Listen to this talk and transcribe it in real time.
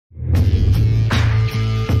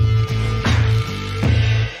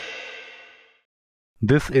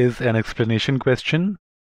This is an explanation question.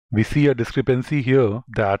 We see a discrepancy here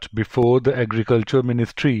that before the Agriculture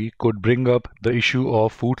Ministry could bring up the issue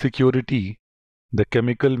of food security, the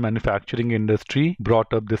chemical manufacturing industry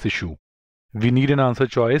brought up this issue. We need an answer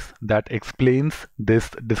choice that explains this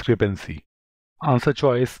discrepancy. Answer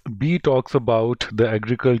choice B talks about the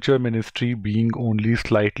Agriculture Ministry being only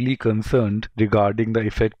slightly concerned regarding the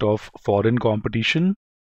effect of foreign competition.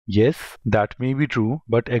 Yes, that may be true,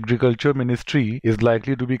 but Agriculture Ministry is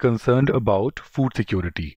likely to be concerned about food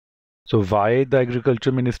security. So why the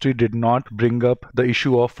Agriculture Ministry did not bring up the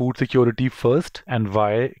issue of food security first and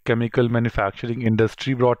why chemical manufacturing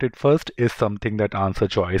industry brought it first is something that answer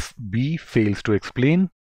choice B fails to explain.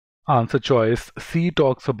 Answer choice C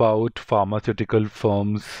talks about pharmaceutical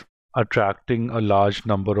firms attracting a large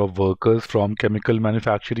number of workers from chemical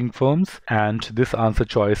manufacturing firms, and this answer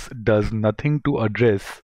choice does nothing to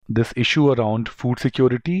address this issue around food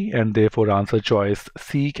security, and therefore answer choice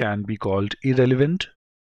C can be called irrelevant.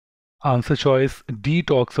 Answer choice D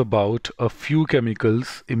talks about a few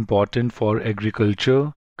chemicals important for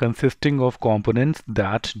agriculture consisting of components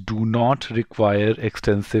that do not require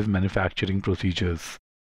extensive manufacturing procedures.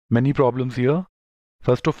 Many problems here.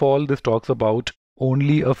 First of all, this talks about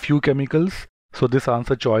only a few chemicals, so this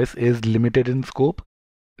answer choice is limited in scope.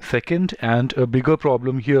 Second, and a bigger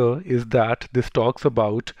problem here, is that this talks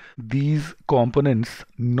about these components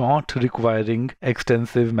not requiring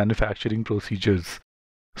extensive manufacturing procedures.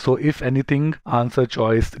 So if anything, answer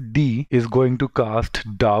choice D is going to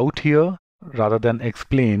cast doubt here rather than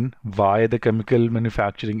explain why the chemical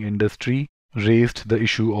manufacturing industry raised the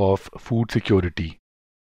issue of food security.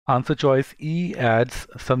 Answer choice E adds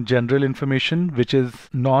some general information which is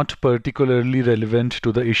not particularly relevant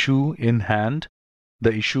to the issue in hand,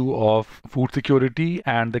 the issue of food security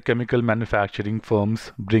and the chemical manufacturing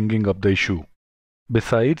firms bringing up the issue.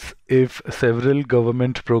 Besides, if several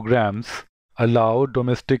government programs allow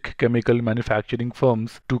domestic chemical manufacturing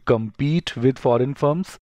firms to compete with foreign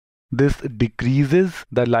firms, this decreases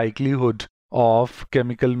the likelihood of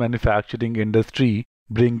chemical manufacturing industry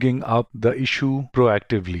bringing up the issue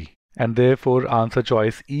proactively. And therefore, answer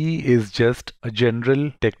choice E is just a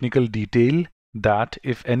general technical detail that,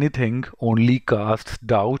 if anything, only casts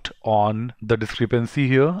doubt on the discrepancy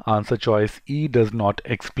here. Answer choice E does not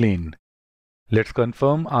explain. Let's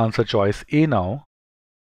confirm answer choice A now.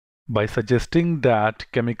 By suggesting that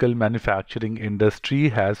chemical manufacturing industry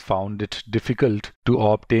has found it difficult to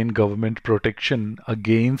obtain government protection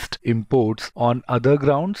against imports on other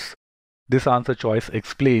grounds, this answer choice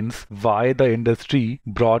explains why the industry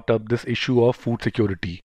brought up this issue of food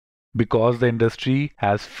security. Because the industry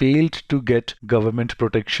has failed to get government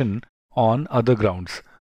protection on other grounds.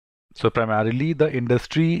 So primarily the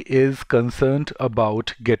industry is concerned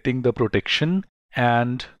about getting the protection,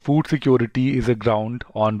 and food security is a ground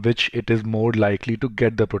on which it is more likely to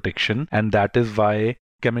get the protection, and that is why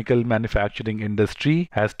chemical manufacturing industry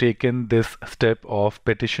has taken this step of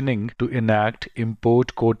petitioning to enact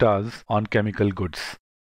import quotas on chemical goods.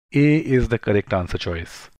 A is the correct answer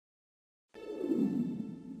choice.